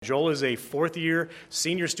Joel is a fourth-year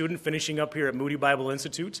senior student finishing up here at Moody Bible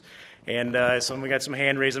Institute, and we got some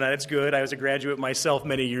hand raising on it. It's good. I was a graduate myself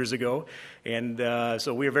many years ago, and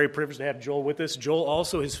so we are very privileged to have Joel with us. Joel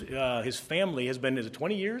also, his family has been, is it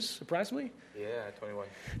 20 years approximately? Yeah, 21.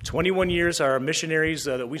 21 years are missionaries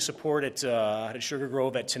that we support at Sugar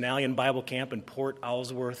Grove at Tenalian Bible Camp in Port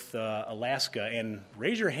Ellsworth, Alaska. And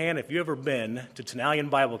raise your hand if you've ever been to Tenalian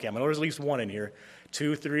Bible Camp. I know there's at least one in here.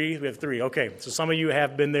 2, 3, we have 3. Okay, so some of you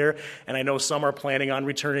have been there, and I know some are planning on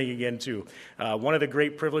returning again too. One of the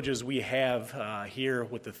great privileges we have here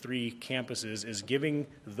with the 3 campuses is giving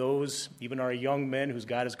those, even our young men whose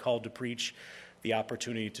God has called to preach, the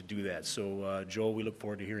opportunity to do that. So, Joel, we look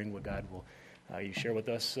forward to hearing what God will you share with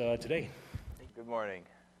us today. Good morning.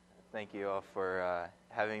 Thank you all for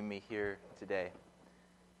having me here today.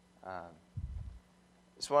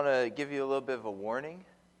 Just want to give you a little bit of a warning.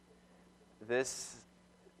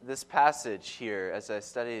 This passage here, as I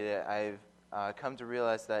studied it, I've come to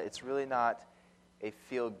realize that it's really not a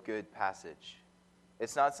feel-good passage.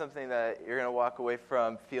 It's not something that you're going to walk away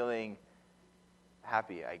from feeling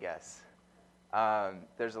happy, I guess.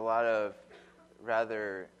 There's a lot of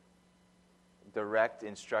rather direct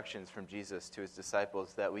instructions from Jesus to his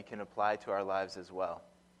disciples that we can apply to our lives as well.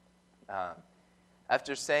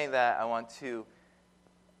 After saying that, I want to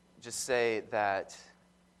just say that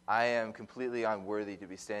I am completely unworthy to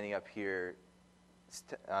be standing up here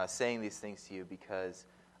saying these things to you because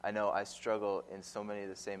I know I struggle in so many of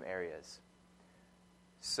the same areas.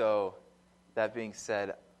 So, that being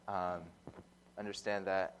said, understand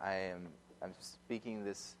that I'm speaking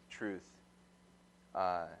this truth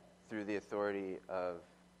through the authority of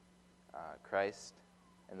Christ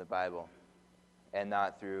and the Bible, and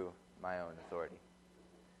not through my own authority.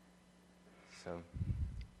 So,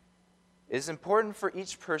 it is important for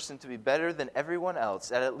each person to be better than everyone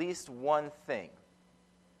else at least one thing.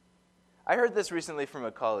 I heard this recently from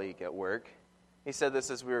a colleague at work. He said this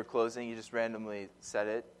as we were closing. He just randomly said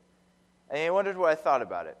it. And he wondered what I thought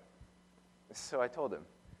about it. So I told him.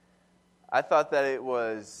 I thought that it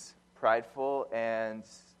was prideful and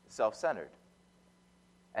self-centered,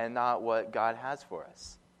 and not what God has for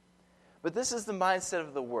us. But this is the mindset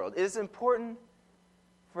of the world. It is important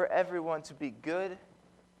for everyone to be good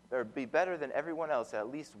or be better than everyone else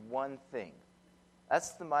at least one thing.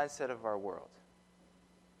 That's the mindset of our world.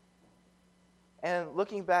 And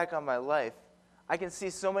looking back on my life, I can see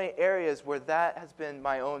so many areas where that has been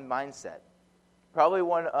my own mindset. Probably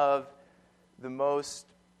one of the most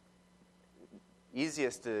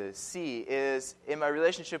easiest to see is in my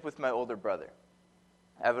relationship with my older brother.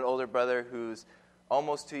 I have an older brother who's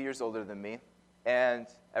almost 2 years older than me, and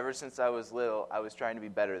ever since I was little, I was trying to be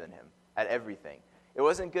better than him at everything. It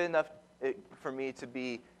wasn't good enough for me to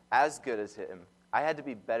be as good as him. I had to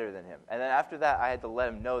be better than him. And then after that, I had to let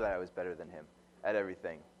him know that I was better than him at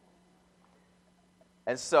everything.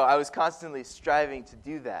 And so I was constantly striving to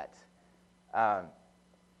do that.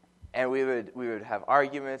 And we would have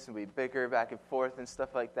arguments, and we'd bicker back and forth and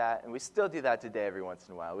stuff like that. And we still do that today every once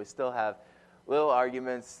in a while. We still have little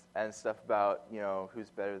arguments and stuff about, who's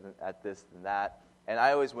better at this than that. And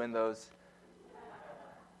I always win those.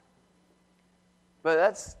 But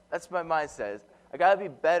that's my mindset. I got to be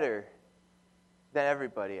better than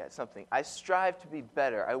everybody at something. I strive to be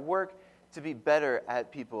better. I work to be better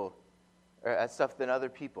at people or at stuff than other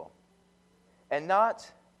people. And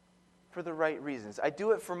not for the right reasons. I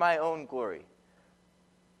do it for my own glory.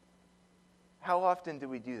 How often do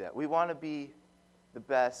we do that? We want to be the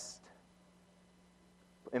best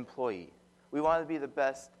employee. We want to be the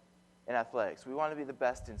best in athletics. We want to be the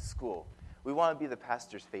best in school. We want to be the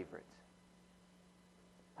pastor's favorite.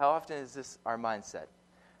 How often is this our mindset?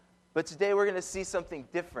 But today we're going to see something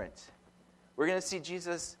different. We're going to see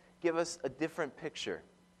Jesus give us a different picture.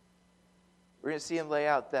 We're going to see him lay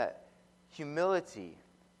out that humility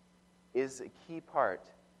is a key part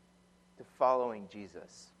to following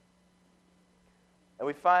Jesus. And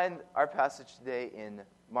we find our passage today in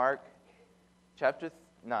Mark chapter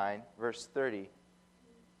 9, verse 30.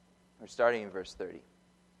 Or starting in verse 30.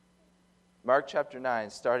 Mark chapter 9,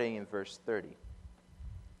 starting in verse 30.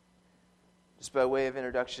 Just by way of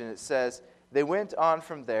introduction, it says, "They went on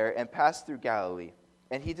from there and passed through Galilee,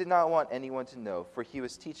 and he did not want anyone to know, for he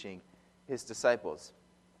was teaching his disciples."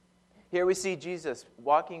 Here we see Jesus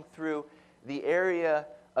walking through the area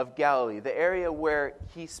of Galilee, the area where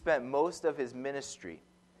he spent most of his ministry.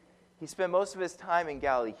 He spent most of his time in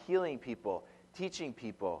Galilee healing people, teaching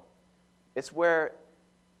people. It's where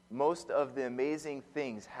most of the amazing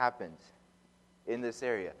things happened in this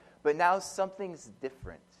area. But now something's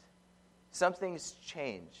different. Something's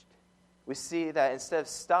changed. We see that instead of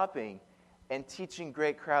stopping and teaching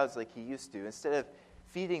great crowds like he used to, instead of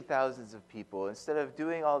feeding thousands of people, instead of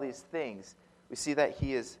doing all these things, we see that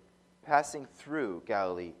he is passing through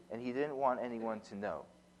Galilee, and he didn't want anyone to know.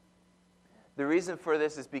 The reason for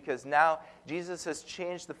this is because now Jesus has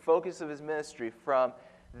changed the focus of his ministry from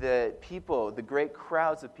the people, the great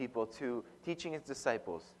crowds of people, to teaching his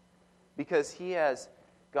disciples. Because he has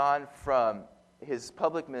gone from his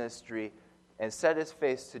public ministry and set his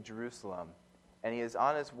face to Jerusalem, and he is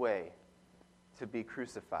on his way to be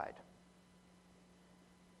crucified.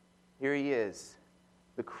 Here he is,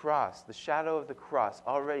 the cross, the shadow of the cross,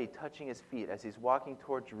 already touching his feet as he's walking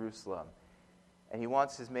toward Jerusalem. And he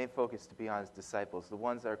wants his main focus to be on his disciples, the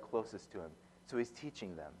ones that are closest to him. So he's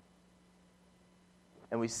teaching them.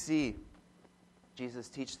 And we see Jesus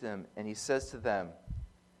teach them, and he says to them,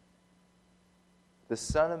 "The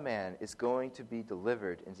Son of Man is going to be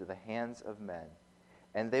delivered into the hands of men,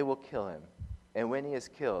 and they will kill him. And when he is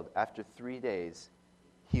killed, after 3 days,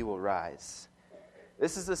 he will rise."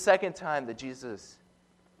 This is the second time that Jesus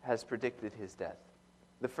has predicted his death.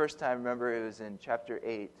 The first time, remember, it was in chapter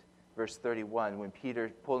 8, verse 31, when Peter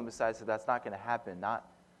pulled him aside and said, "That's not going to happen, not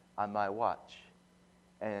on my watch."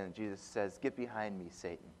 And Jesus says, "Get behind me,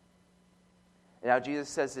 Satan." And now Jesus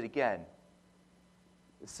says it again.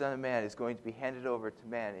 The Son of Man is going to be handed over to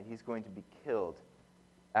man, and he's going to be killed.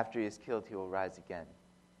 After he is killed, he will rise again.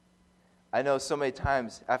 I know so many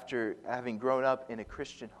times after having grown up in a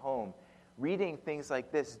Christian home, reading things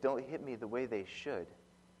like this don't hit me the way they should.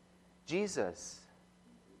 Jesus,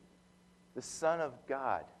 the Son of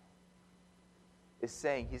God, is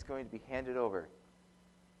saying he's going to be handed over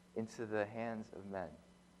into the hands of men.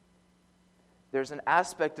 There's an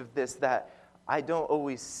aspect of this that I don't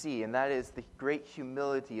always see, and that is the great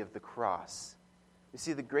humility of the cross. You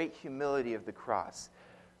see the great humility of the cross.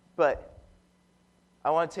 But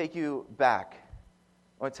I want to take you back.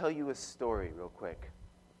 I want to tell you a story real quick.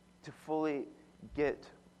 To fully get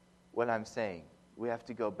what I'm saying, we have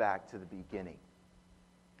to go back to the beginning.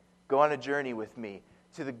 Go on a journey with me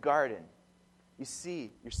to the garden. You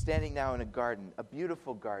see, you're standing now in a garden, a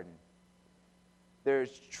beautiful garden.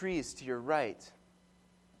 There's trees to your right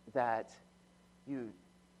that you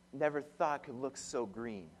never thought could look so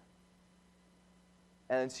green.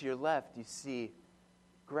 And then to your left, you see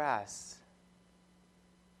grass.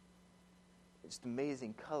 Just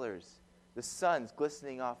amazing colors. The sun's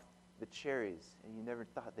glistening off the cherries, and you never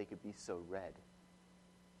thought they could be so red.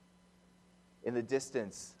 In the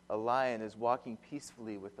distance, a lion is walking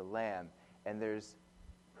peacefully with a lamb, and there's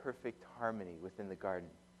perfect harmony within the garden.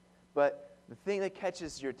 But the thing that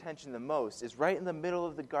catches your attention the most is right in the middle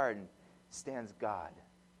of the garden stands God.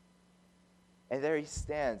 And there he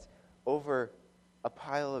stands over a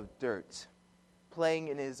pile of dirt, playing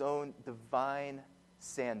in his own divine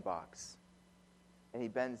sandbox. And he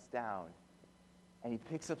bends down, and he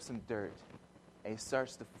picks up some dirt, and he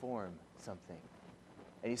starts to form something.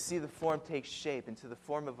 And you see the form take shape into the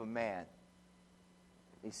form of a man.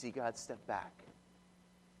 And you see God step back,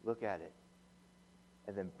 look at it,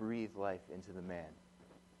 and then breathe life into the man.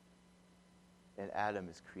 And Adam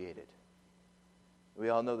is created. We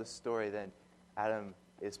all know the story. Then Adam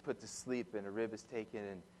is put to sleep, and a rib is taken,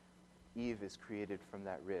 and Eve is created from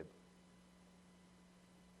that rib.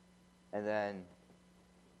 And then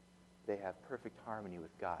they have perfect harmony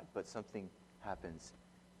with God. But something happens,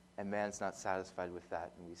 and man's not satisfied with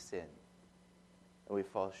that, and we sin. And we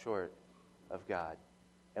fall short of God.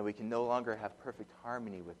 And we can no longer have perfect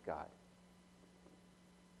harmony with God.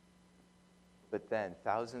 But then,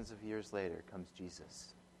 thousands of years later, comes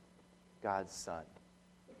Jesus, God's Son.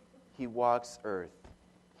 He walks earth.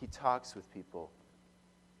 He talks with people,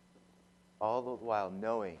 all the while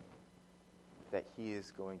knowing that he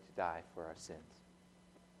is going to die for our sins.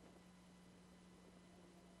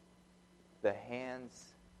 The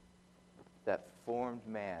hands that formed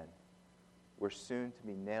man were soon to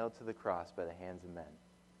be nailed to the cross by the hands of men.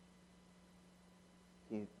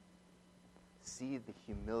 You see the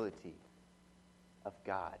humility of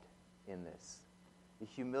God in this. The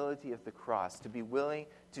humility of the cross, to be willing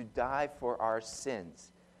to die for our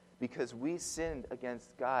sins because we sinned against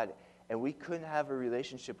God and we couldn't have a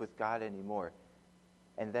relationship with God anymore.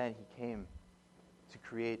 And then he came to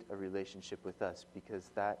create a relationship with us because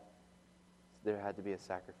there had to be a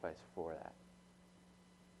sacrifice for that.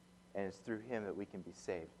 And it's through him that we can be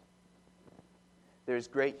saved. There's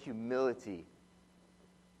great humility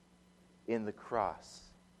in the cross.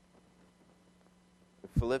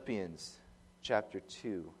 Philippians chapter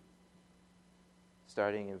 2,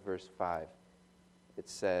 starting in verse 5, it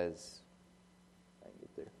says, I can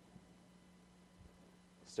get there.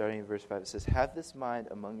 Starting in verse 5, it says, "Have this mind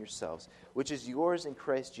among yourselves, which is yours in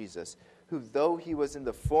Christ Jesus, who, though he was in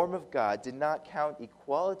the form of God, did not count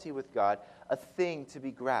equality with God a thing to be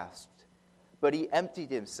grasped. But he emptied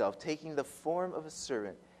himself, taking the form of a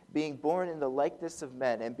servant, being born in the likeness of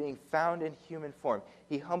men, and being found in human form.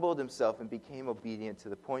 He humbled himself and became obedient to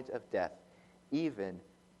the point of death, even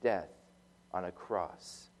death on a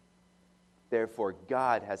cross. Therefore,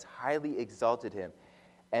 God has highly exalted him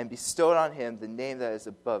and bestowed on him the name that is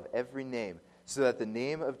above every name, so that the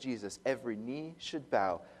name of Jesus every knee should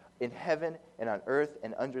bow, in heaven and on earth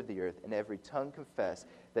and under the earth, and every tongue confess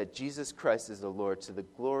that Jesus Christ is the Lord, to the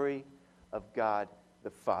glory of God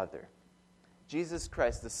the Father. Jesus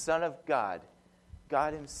Christ, the Son of God,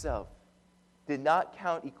 God himself, did not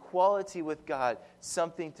count equality with God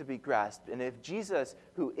something to be grasped. And if Jesus,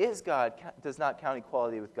 who is God, does not count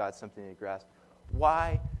equality with God something to grasp,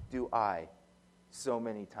 why do I so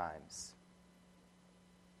many times?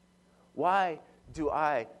 Why do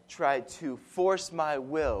I try to force my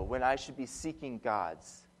will when I should be seeking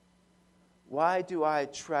God's? Why do I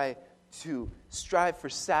try to strive for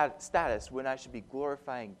status when I should be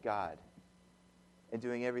glorifying God and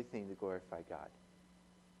doing everything to glorify God?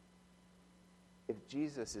 If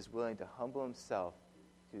Jesus is willing to humble himself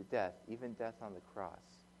to death, even death on the cross,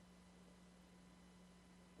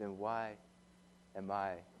 then why am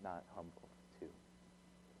I not humble too?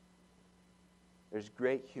 There's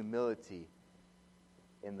great humility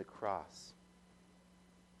in the cross.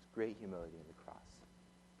 There's great humility in the cross.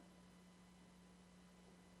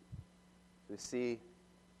 We see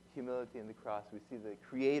humility in the cross. We see the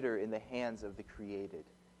Creator in the hands of the created.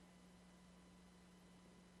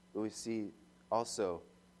 But we see also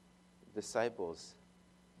disciples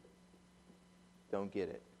don't get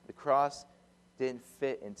it. The cross didn't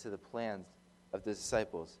fit into the plans of the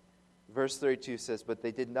disciples. Verse 32 says, "But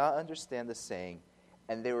they did not understand the saying,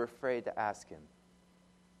 and they were afraid to ask him."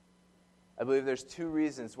 I believe there's two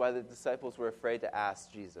reasons why the disciples were afraid to ask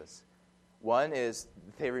Jesus. One is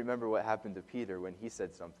they remember what happened to Peter when he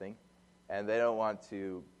said something, and they don't want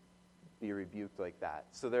to be rebuked like that.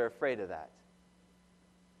 So they're afraid of that.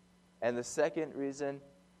 And the second reason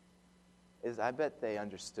is I bet they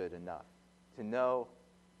understood enough to know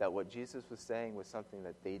that what Jesus was saying was something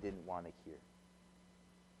that they didn't want to hear.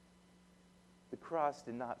 The cross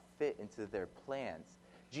did not fit into their plans.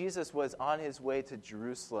 Jesus was on his way to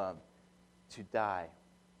Jerusalem to die.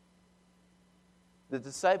 The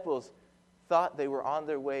disciples thought they were on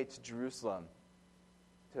their way to Jerusalem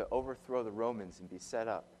to overthrow the Romans and be set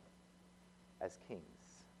up as kings.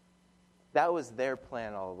 That was their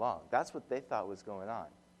plan all along. That's what they thought was going on.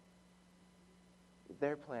 But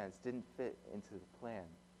their plans didn't fit into the plan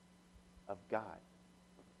of God.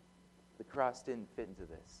 The cross didn't fit into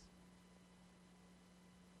this.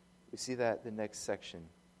 We see that in the next section.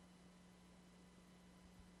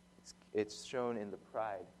 It's shown in the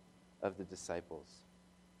pride of the disciples.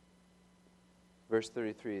 Verse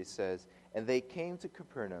 33 says, "And they came to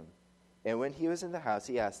Capernaum, and when he was in the house,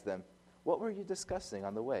 he asked them, 'What were you discussing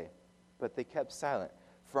on the way?' But they kept silent,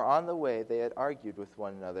 for on the way they had argued with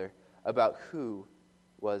one another about who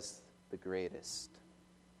was the greatest."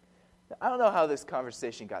 Now, I don't know how this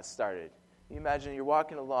conversation got started. You imagine you're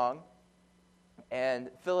walking along,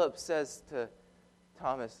 and Philip says to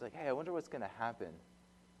Thomas, like, "Hey, I wonder what's going to happen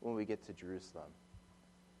when we get to Jerusalem."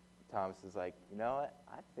 Thomas is like, "You know what?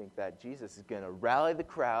 I think that Jesus is going to rally the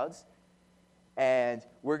crowds, and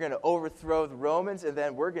we're going to overthrow the Romans, and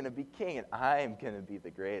then we're going to be king, and I'm going to be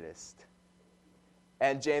the greatest."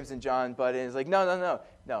 And James and John butt in. It's like,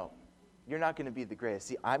 no, you're not going to be the greatest.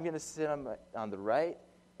 See, I'm going to sit on the right,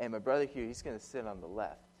 and my brother here, he's going to sit on the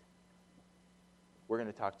left. We're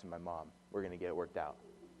going to talk to my mom. We're going to get it worked out.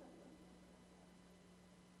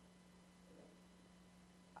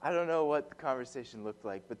 I don't know what the conversation looked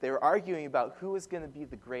like, but they were arguing about who was going to be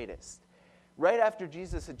the greatest. Right after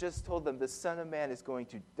Jesus had just told them the Son of Man is going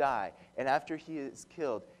to die, and after he is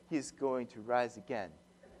killed, he is going to rise again.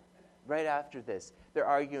 Right after this, they're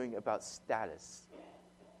arguing about status.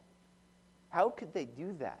 How could they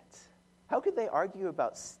do that? How could they argue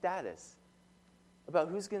about status, about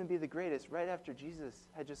who's going to be the greatest, right after Jesus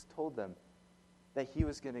had just told them that he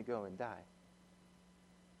was going to go and die?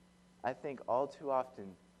 I think all too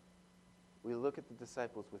often, we look at the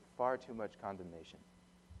disciples with far too much condemnation.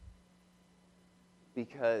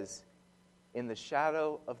 Because in the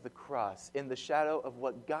shadow of the cross, in the shadow of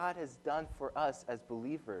what God has done for us as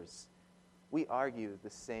believers, we argue the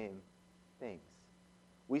same things.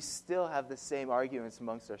 We still have the same arguments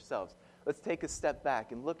amongst ourselves. Let's take a step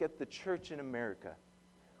back and look at the church in America,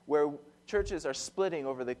 where churches are splitting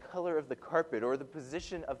over the color of the carpet or the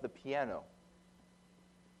position of the piano.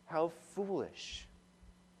 How foolish.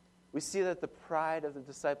 We see that the pride of the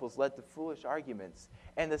disciples led to foolish arguments.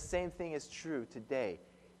 And the same thing is true today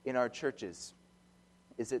in our churches.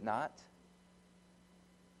 Is it not?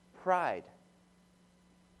 Pride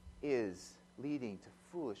is leading to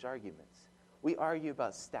foolish arguments. We argue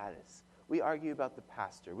about status. We argue about the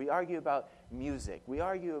pastor. We argue about music. We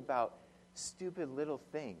argue about stupid little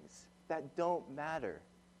things that don't matter.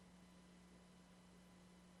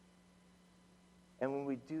 And when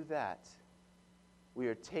we do that, we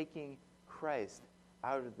are taking Christ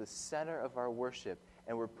out of the center of our worship,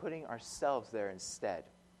 and we're putting ourselves there instead.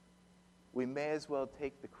 We may as well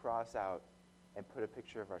take the cross out and put a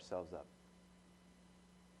picture of ourselves up.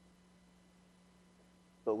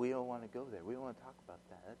 But we don't want to go there. We don't want to talk about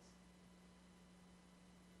that.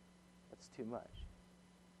 That's too much.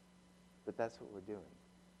 But that's what we're doing.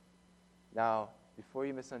 Now, before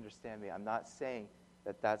you misunderstand me, I'm not saying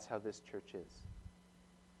that that's how this church is.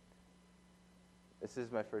 This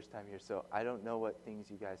is my first time here, so I don't know what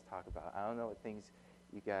things you guys talk about. I don't know what things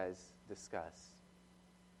you guys discuss.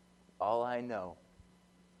 All I know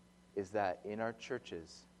is that in our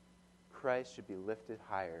churches, Christ should be lifted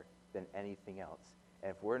higher than anything else.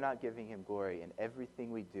 And if we're not giving him glory in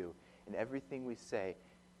everything we do, in everything we say,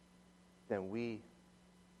 then we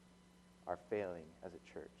are failing as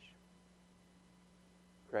a church.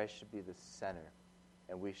 Christ should be the center,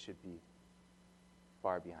 and we should be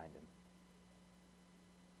far behind him.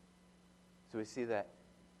 So we see that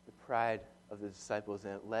the pride of the disciples,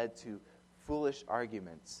 and it led to foolish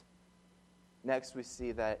arguments. Next, we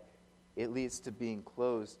see that it leads to being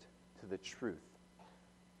closed to the truth.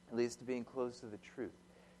 It leads to being closed to the truth.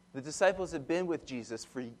 The disciples had been with Jesus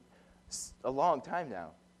for a long time now.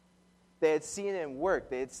 They had seen him work.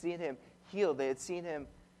 They had seen him heal. They had seen him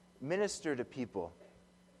minister to people.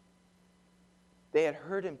 They had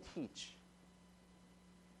heard him teach.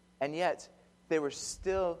 And yet, they were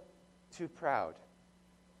still too proud.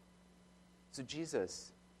 So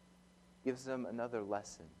Jesus gives them another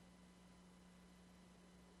lesson.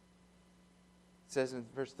 It says in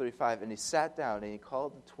verse 35, and he sat down and he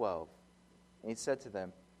called the 12, and he said to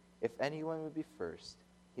them, if anyone would be first,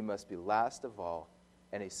 he must be last of all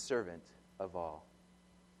and a servant of all.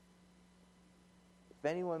 If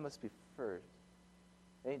anyone must be first,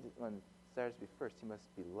 anyone desires to be first, he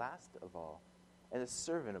must be last of all and a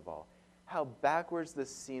servant of all. How backwards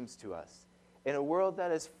this seems to us. In a world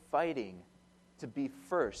that is fighting to be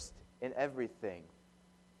first in everything,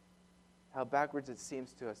 how backwards it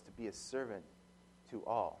seems to us to be a servant to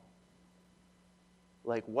all.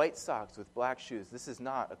 Like white socks with black shoes, this is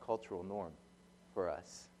not a cultural norm for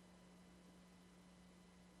us.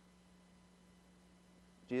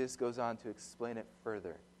 Jesus goes on to explain it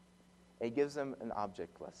further. And he gives them an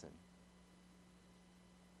object lesson.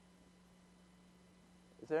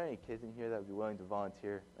 Is there any kids in here that would be willing to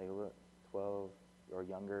volunteer, like 12 or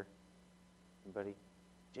younger? Anybody?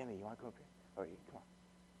 Jimmy, you want to come up here? Oh, yeah, come on.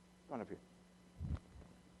 Come on up here.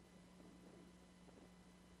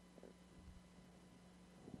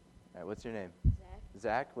 All right, what's your name?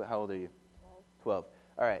 Zach. Zach? How old are you? 12.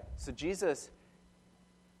 All right, so Jesus,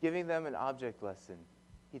 giving them an object lesson,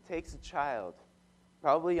 he takes a child,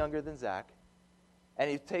 probably younger than Zach, and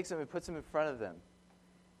he takes him and puts him in front of them.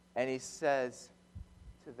 And he says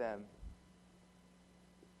to them,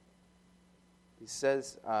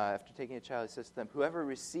 after taking a child, he says to them, whoever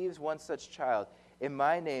receives one such child in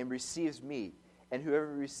my name receives me, and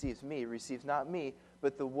whoever receives me receives not me,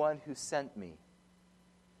 but the one who sent me.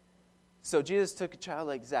 So Jesus took a child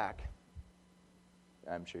like Zach.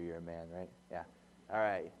 I'm sure you're a man, right? Yeah. All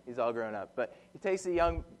right. He's all grown up. But he takes a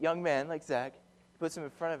young man like Zach, puts him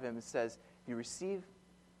in front of him and says, if you receive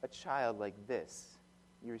a child like this,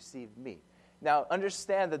 you receive me. Now,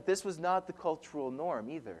 understand that this was not the cultural norm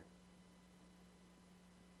either.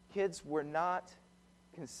 Kids were not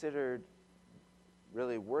considered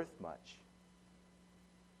really worth much.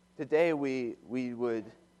 Today, we would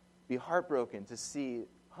be heartbroken to see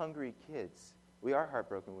hungry kids. We are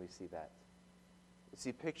heartbroken when we see that. We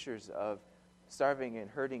see pictures of starving and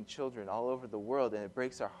hurting children all over the world, and it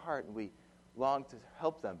breaks our heart, and we long to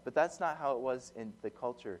help them. But that's not how it was in the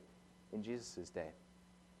culture in Jesus' day.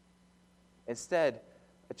 Instead,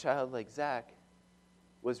 a child like Zach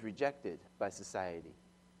was rejected by society.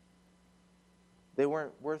 They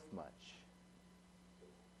weren't worth much.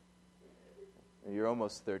 You're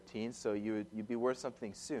almost 13, so you'd be worth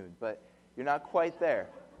something soon, but you're not quite there.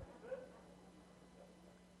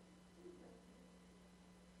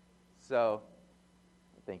 So,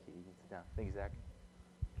 thank you. You can sit down. Thank you, Zach.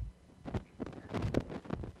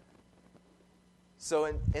 So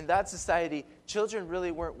in that society, children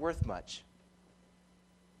really weren't worth much.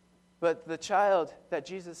 But the child that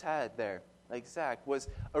Jesus had there, like Zach, was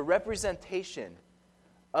a representation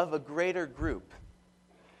of a greater group.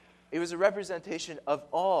 It was a representation of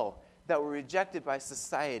all that were rejected by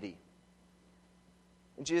society.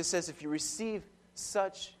 And Jesus says, if you receive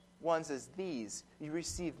such ones as these, you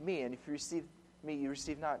receive me. And if you receive me, you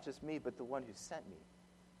receive not just me, but the one who sent me.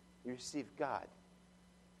 You receive God.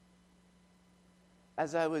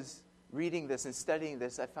 As I was reading this and studying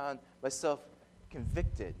this, I found myself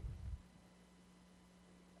convicted.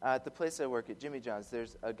 At the place I work at, Jimmy John's,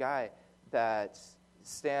 there's a guy that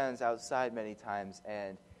stands outside many times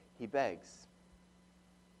and he begs.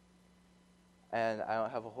 And I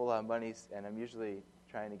don't have a whole lot of money, and I'm usually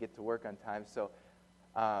trying to get to work on time. So,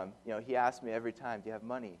 he asks me every time, do you have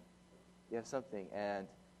money? Do you have something? And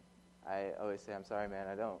I always say, I'm sorry, man,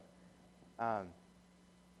 I don't.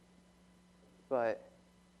 But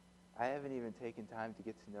I haven't even taken time to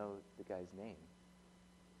get to know the guy's name.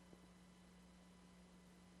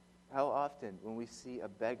 How often, when we see a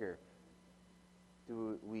beggar,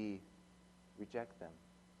 do we reject them?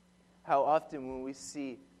 How often, when we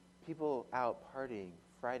see people out partying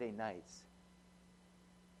Friday nights,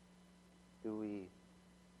 do we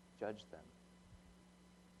judge them?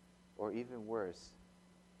 Or even worse,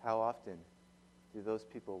 how often do those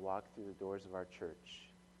people walk through the doors of our church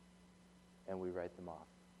and we write them off?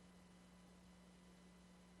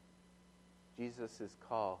 Jesus'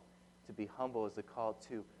 call to be humble is a call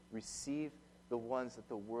to receive the ones that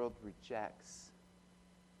the world rejects.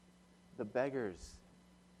 The beggars,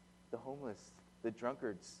 the homeless, the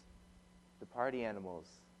drunkards, the party animals,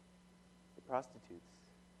 the prostitutes.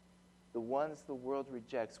 The ones the world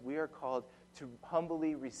rejects, we are called to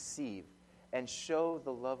humbly receive and show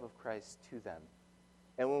the love of Christ to them.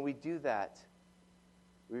 And when we do that,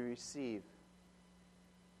 we receive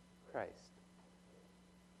Christ.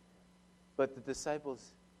 But the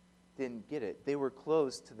disciples didn't get it. They were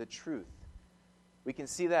closed to the truth. We can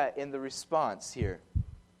see that in the response here.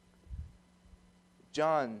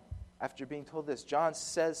 John, after being told this, John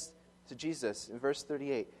says to Jesus in verse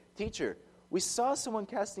 38, "Teacher, we saw someone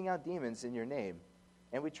casting out demons in your name,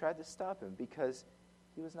 and we tried to stop him because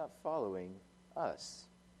he was not following us."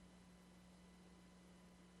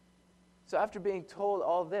 So after being told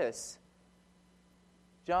all this,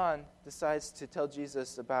 John decides to tell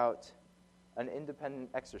Jesus about an independent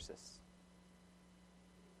exorcist.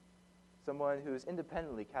 Someone who is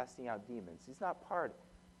independently casting out demons. He's not part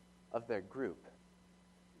of their group.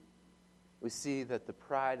 We see that the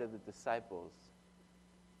pride of the disciples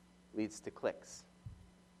leads to cliques.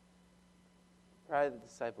 Pride of the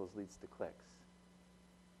disciples leads to cliques.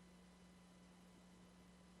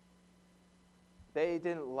 They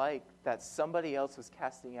didn't like that somebody else was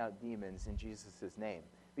casting out demons in Jesus' name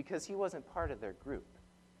because he wasn't part of their group.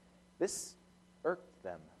 This irked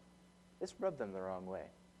them. This rubbed them the wrong way.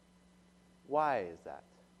 Why is that?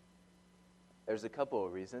 There's a couple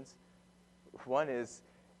of reasons. One is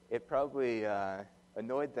it probably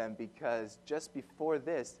annoyed them because just before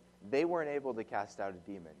this, they weren't able to cast out a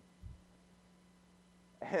demon.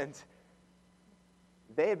 And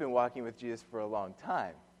they had been walking with Jesus for a long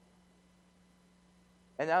time.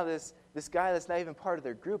 And now this guy that's not even part of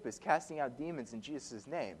their group is casting out demons in Jesus'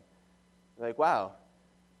 name. They're like, wow,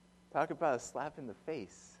 talk about a slap in the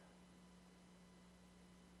face.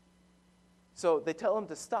 So they tell him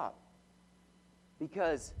to stop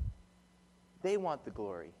because they want the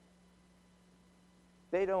glory.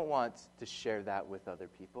 They don't want to share that with other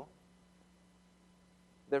people.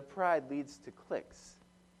 Their pride leads to cliques.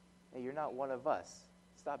 Hey, you're not one of us.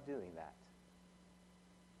 Stop doing that.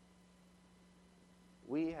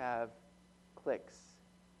 We have cliques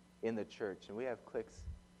in the church, and we have cliques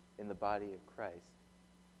in the body of Christ.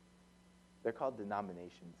 They're called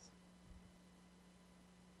denominations.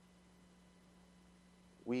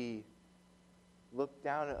 We look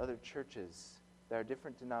down at other churches that are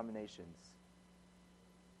different denominations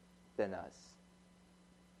than us.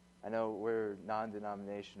 I know we're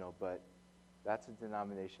non-denominational, but that's a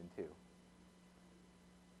denomination too.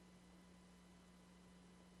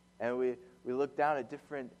 And we look down at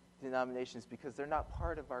different denominations because they're not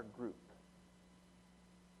part of our group.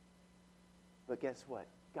 But guess what?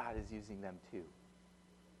 God is using them too.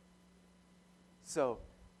 So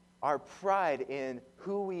our pride in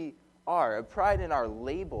who we are, our pride in our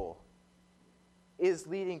label, is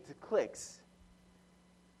leading to cliques.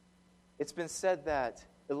 It's been said that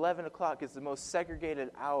 11 o'clock is the most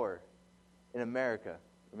segregated hour in America,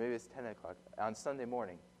 or maybe it's 10 o'clock, on Sunday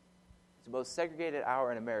morning. It's the most segregated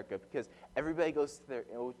hour in America because everybody goes to their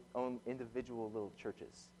own individual little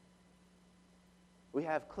churches. We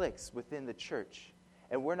have cliques within the church,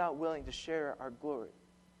 and we're not willing to share our glory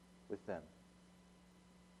with them.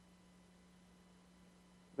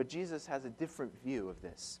 But Jesus has a different view of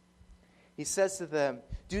this. He says to them,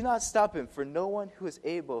 "Do not stop him, for no one who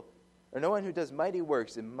does mighty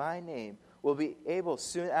works in my name will be able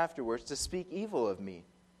soon afterwards to speak evil of me.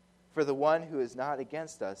 For the one who is not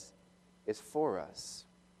against us is for us."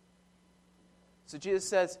 So Jesus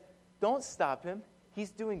says, don't stop him.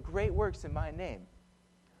 He's doing great works in my name.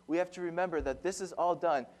 We have to remember that this is all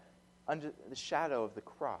done under the shadow of the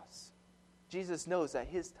cross. Jesus knows that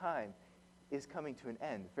his time is coming to an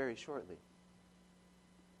end very shortly.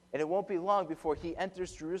 And it won't be long before he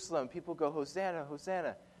enters Jerusalem. People go, "Hosanna,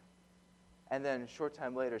 Hosanna." And then a short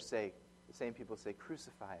time later the same people say,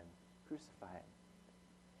 "Crucify him, crucify him."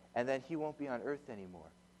 And then he won't be on earth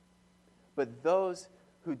anymore. But those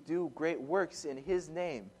who do great works in his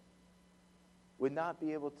name would not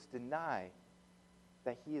be able to deny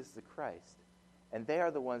that he is the Christ. And they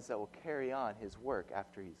are the ones that will carry on his work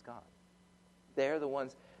after he's gone. They are the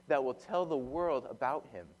ones that will tell the world about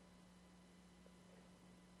him.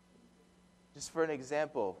 Just for an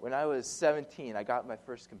example, when I was 17, I got my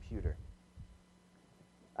first computer.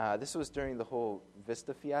 This was during the whole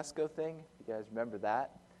Vista fiasco thing. You guys remember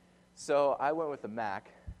that? So I went with a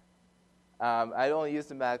Mac. I'd only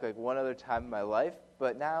used a Mac like one other time in my life,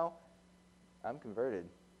 but now I'm converted.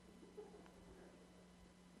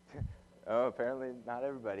 Oh, apparently not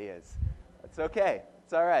everybody is. That's okay.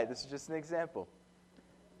 It's all right. This is just an example.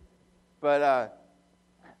 But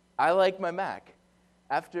I like my Mac.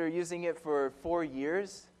 After using it for 4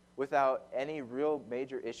 years without any real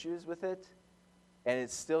major issues with it, and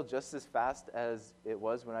it's still just as fast as it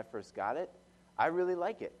was when I first got it, I really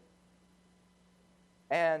like it.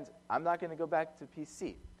 And I'm not going to go back to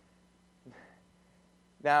PC.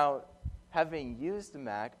 Now, having used the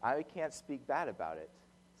Mac, I can't speak bad about it.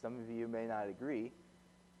 Some of you may not agree,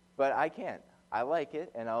 but I can't. I like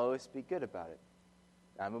it, and I'll always speak good about it.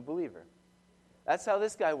 I'm a believer. That's how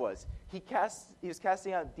this guy was. He was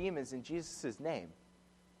casting out demons in Jesus' name.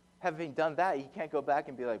 Having done that, he can't go back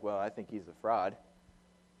and be like, "Well, I think he's a fraud,"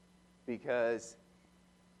 because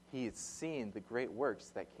he had seen the great works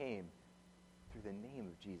that came through the name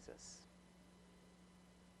of Jesus.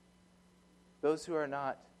 Those who are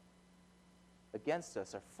not against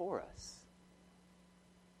us are for us.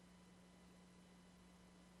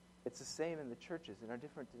 It's the same in the churches, in our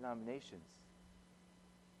different denominations.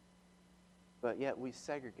 But yet we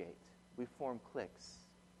segregate. We form cliques.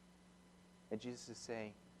 And Jesus is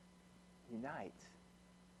saying, unite.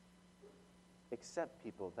 Accept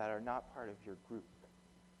people that are not part of your group.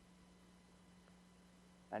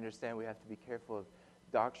 I understand we have to be careful of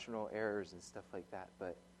doctrinal errors and stuff like that,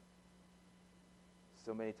 but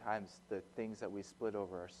so many times the things that we split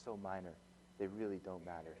over are so minor, they really don't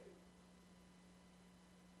matter.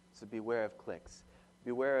 So beware of cliques.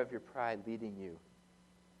 Beware of your pride leading you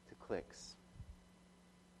to cliques.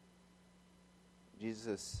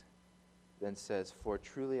 Jesus then says, "For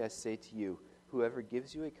truly I say to you, whoever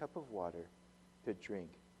gives you a cup of water to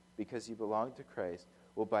drink because you belong to Christ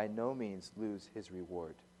will by no means lose his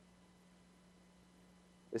reward."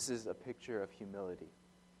 This is a picture of humility.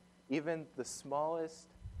 Even the smallest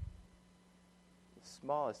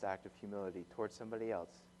act of humility towards somebody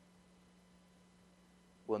else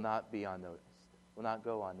will not be unnoticed, will not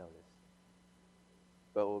go unnoticed,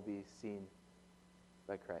 but will be seen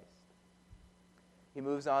by Christ. He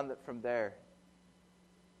moves on from there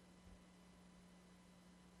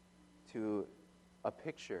to a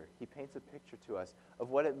picture. He paints a picture to us of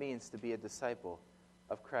what it means to be a disciple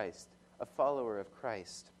of Christ, a follower of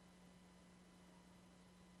Christ.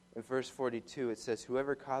 In verse 42, it says,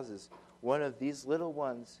 "Whoever causes one of these little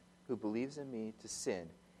ones who believes in me to sin,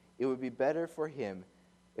 it would be better for him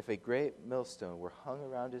if a great millstone were hung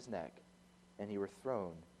around his neck and he were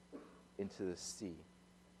thrown into the sea."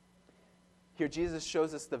 Here Jesus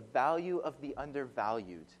shows us the value of the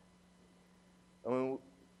undervalued. And when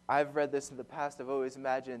I've read this in the past, I've always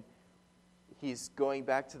imagined he's going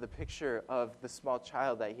back to the picture of the small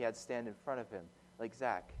child that he had stand in front of him, like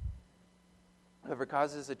Zach. Whoever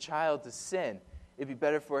causes a child to sin, it'd be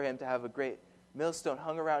better for him to have a great millstone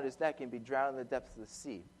hung around his neck and be drowned in the depths of the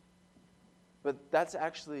sea. But that's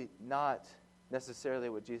actually not necessarily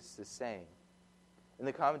what Jesus is saying. In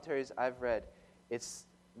the commentaries I've read,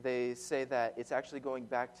 they say that it's actually going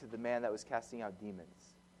back to the man that was casting out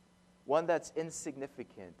demons. One that's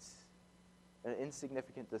insignificant, an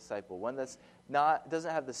insignificant disciple, one that's doesn't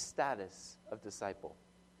have the status of disciple.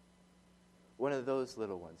 One of those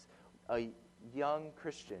little ones, a young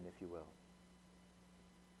Christian, if you will.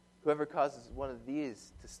 Whoever causes one of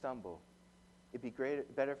these to stumble, it'd be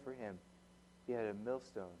better for him if he had a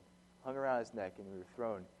millstone hung around his neck and he were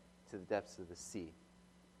thrown to the depths of the sea.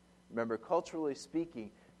 Remember, culturally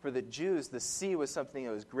speaking, for the Jews, the sea was something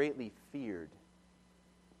that was greatly feared.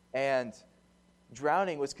 And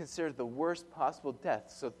drowning was considered the worst possible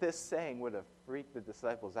death. So this saying would have freaked the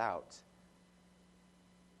disciples out.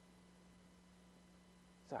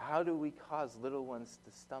 So how do we cause little ones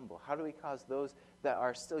to stumble? How do we cause those that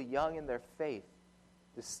are still young in their faith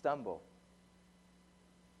to stumble?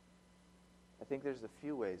 I think there's a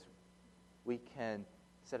few ways we can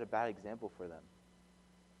set a bad example for them.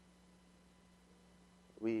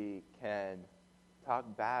 We can talk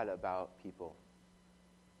bad about people.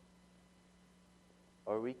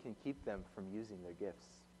 Or we can keep them from using their gifts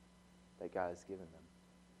that God has given them.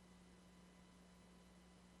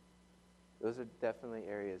 Those are definitely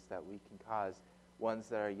areas that we can cause ones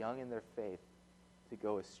that are young in their faith to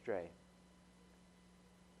go astray.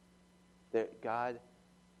 That God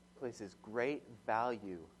places great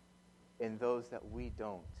value in those that we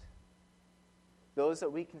don't. Those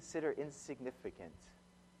that we consider insignificant,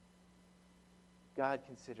 God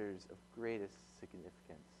considers of greatest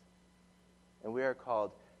significance. And we are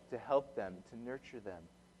called to help them, to nurture them,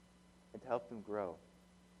 and to help them grow.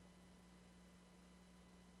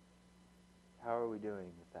 How are we doing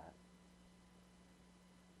with that?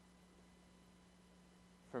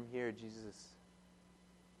 From here, Jesus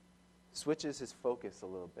switches his focus a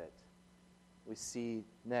little bit. We see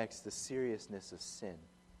next the seriousness of sin.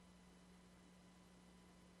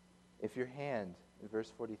 If your hand, in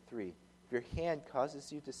verse 43, if your hand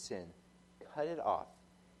causes you to sin, cut it off.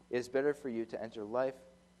 It is better for you to enter life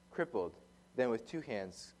crippled than with two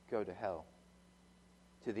hands go to hell,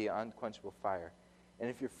 to the unquenchable fire. And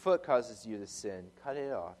if your foot causes you to sin, cut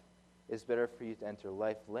it off. It is better for you to enter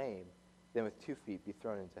life lame than with 2 feet be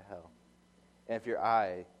thrown into hell. And if your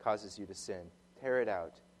eye causes you to sin, tear it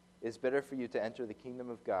out. It is better for you to enter the kingdom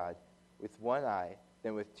of God with one eye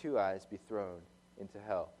than with 2 eyes be thrown into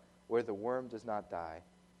hell, where the worm does not die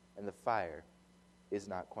and the fire is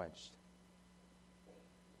not quenched.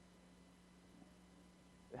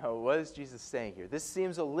 Now, what is Jesus saying here? This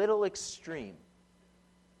seems a little extreme.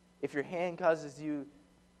 If your hand causes you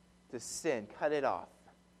to sin, cut it off.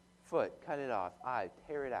 Foot, cut it off. Eye,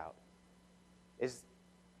 tear it out. Is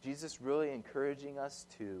Jesus really encouraging us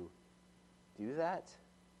to do that?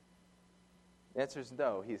 The answer is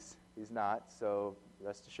no, he's not, so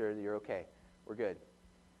rest assured that you're okay. We're good.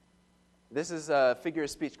 This is a figure of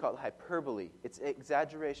speech called hyperbole. It's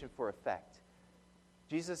exaggeration for effect.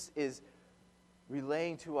 Jesus is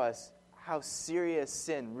relaying to us how serious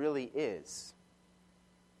sin really is.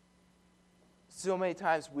 So many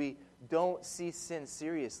times we don't see sin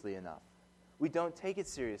seriously enough. We don't take it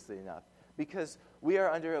seriously enough because we are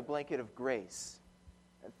under a blanket of grace.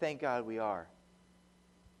 And thank God we are.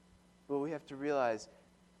 But we have to realize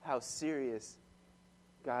how serious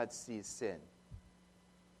God sees sin.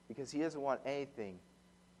 Because he doesn't want anything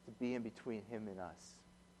to be in between him and us.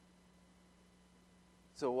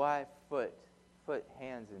 So why foot,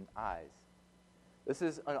 hands, and eyes? This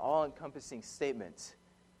is an all-encompassing statement.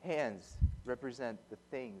 Hands represent the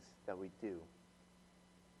things that we do.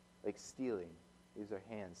 Like stealing. Use our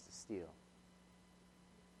hands to steal.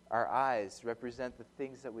 Our eyes represent the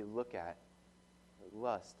things that we look at, like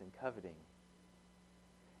lust and coveting.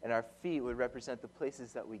 And our feet would represent the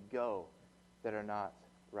places that we go that are not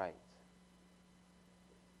right.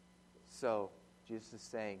 So, Jesus is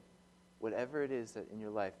saying, whatever it is that in your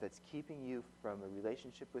life that's keeping you from a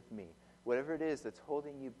relationship with me, whatever it is that's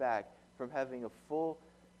holding you back from having a full,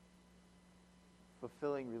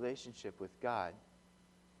 fulfilling relationship with God,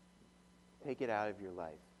 take it out of your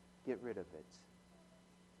life. Get rid of it.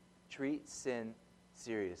 Treat sin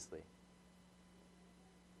seriously.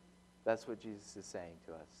 That's what Jesus is saying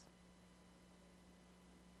to us.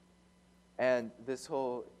 And this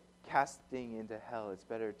whole casting into hell, it's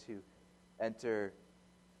better to enter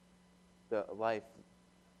the life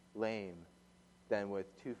lame than with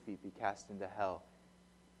 2 feet be cast into hell,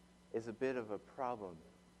 is a bit of a problem,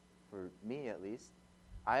 for me at least.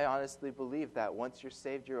 I honestly believe that once you're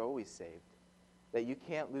saved, you're always saved. That you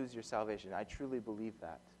can't lose your salvation. I truly believe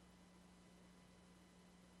that.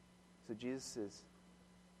 So Jesus is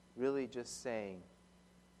really just saying,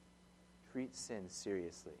 treat sin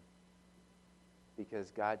seriously.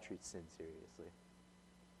 Because God treats sin seriously.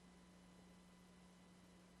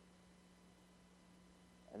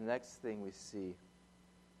 And the next thing we see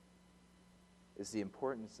is the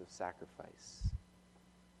importance of sacrifice.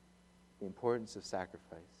 The importance of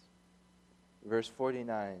sacrifice. Verse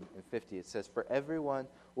 49 and 50, it says, "For everyone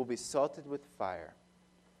will be salted with fire.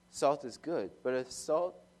 Salt is good, but if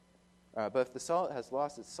the salt has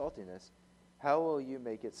lost its saltiness, how will you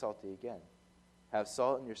make it salty again? Have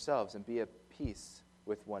salt in yourselves and be at peace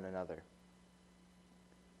with one another.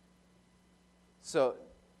 So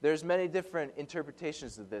there's many different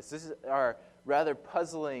interpretations of this. These are rather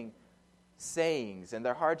puzzling sayings, and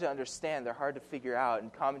they're hard to understand. They're hard to figure out,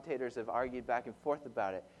 and commentators have argued back and forth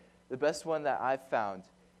about it. The best one that I've found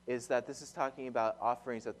is that this is talking about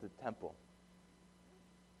offerings at the temple.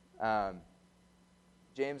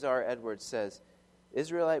 James R. Edwards says,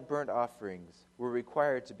 Israelite burnt offerings were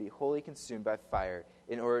required to be wholly consumed by fire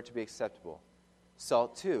in order to be acceptable.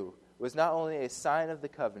 Salt, too, was not only a sign of the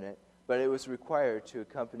covenant, but it was required to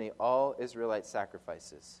accompany all Israelite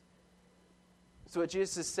sacrifices. So what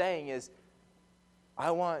Jesus is saying is,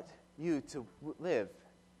 I want you to live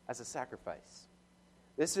as a sacrifice.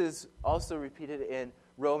 This is also repeated in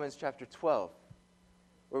Romans chapter 12,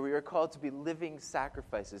 where we are called to be living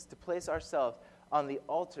sacrifices, to place ourselves on the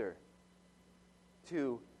altar,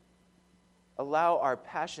 to allow our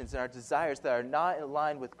passions and our desires that are not in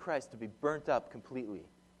line with Christ to be burnt up completely.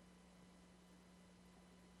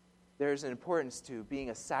 There's an importance to being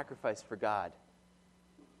a sacrifice for God.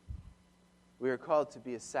 We are called to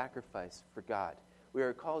be a sacrifice for God. We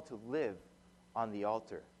are called to live on the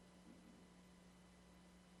altar.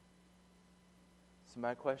 So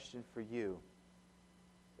my question for you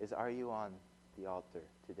is, are you on the altar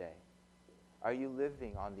today? Are you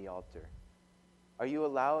living on the altar? Are you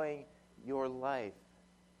allowing your life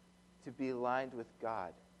to be aligned with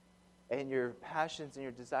God and your passions and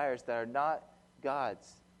your desires that are not God's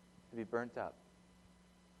to be burnt up?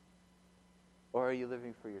 Or are you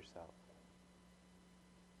living for yourself?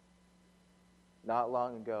 Not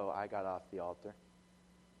long ago, I got off the altar.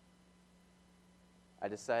 I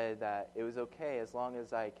decided that it was okay as long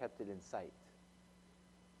as I kept it in sight.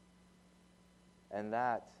 And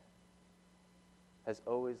that has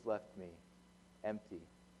always left me empty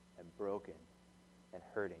and broken and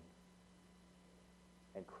hurting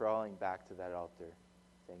and crawling back to that altar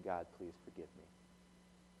saying, God, please forgive me.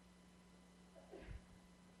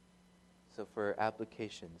 So for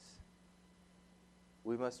applications,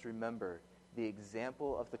 we must remember the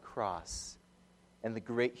example of the cross and the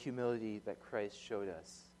great humility that Christ showed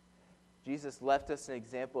us. Jesus left us an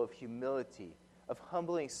example of humility, of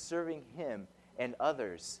humbling, serving him and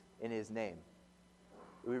others in his name.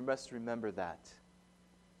 We must remember that.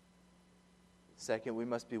 Second, we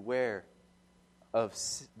must beware of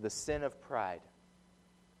the sin of pride.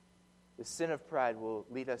 The sin of pride will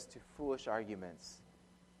lead us to foolish arguments.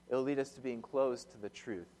 It will lead us to being closed to the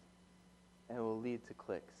truth. And it will lead to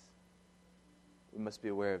cliques. We must be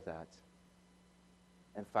aware of that.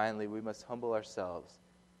 And finally, we must humble ourselves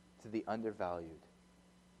to the undervalued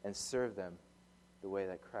and serve them the way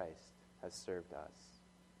that Christ has served us.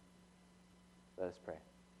 Let us pray.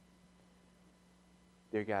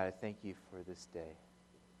 Dear God, I thank you for this day.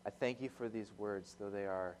 I thank you for these words, though they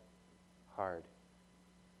are hard.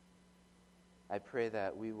 I pray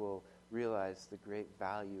that we will realize the great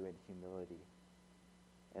value in humility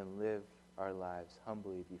and live our lives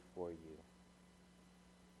humbly before you.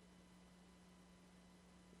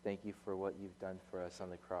 Thank you for what you've done for us on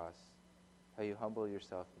the cross, how you humbled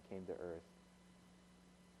yourself and came to earth.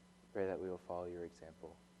 Pray that we will follow your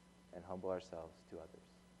example and humble ourselves to others.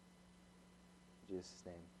 In Jesus'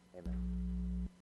 name, amen.